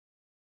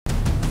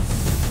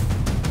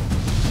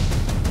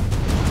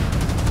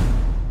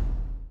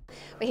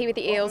We're here with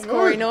the Eels,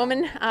 Corey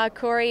Norman.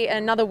 Corey,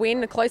 another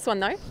win, a close one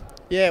though.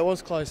 Yeah, it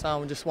was close.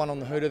 We just won on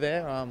the hooter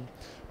there.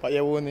 But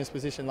yeah, we were in this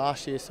position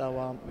last year,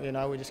 so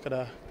we just got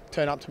to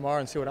turn up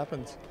tomorrow and see what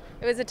happens.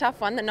 It was a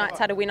tough one. The Knights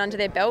had a win under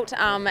their belt,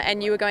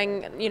 and you were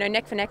going,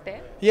 neck for neck there.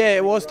 Yeah,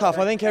 it was tough.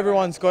 I think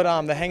everyone's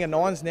got the hang of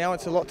nines now.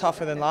 It's a lot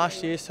tougher than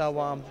last year.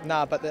 So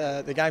but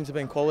the games have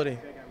been quality.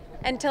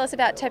 And tell us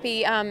about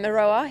Tepi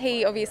Maroa.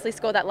 He obviously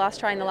scored that last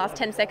try in the last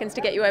 10 seconds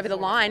to get you over the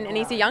line, and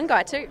he's a young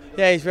guy too.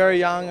 Yeah, he's very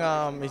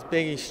young. He's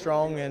big, he's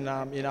strong,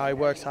 and he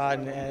works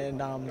hard,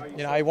 and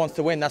he wants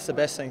to win. That's the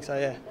best thing. So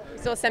yeah.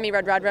 Saw Semi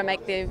Radradra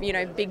make the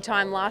big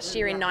time last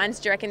year in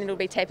nines. Do you reckon it'll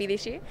be Tepi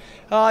this year?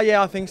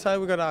 Yeah, I think so.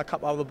 We've got a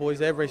couple of other boys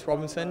there. Reece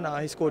Robinson,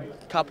 he scored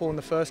a couple in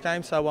the first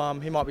game, so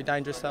he might be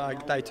dangerous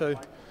day two.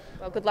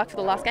 Well, good luck for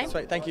the last game.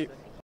 Sweet, thank you.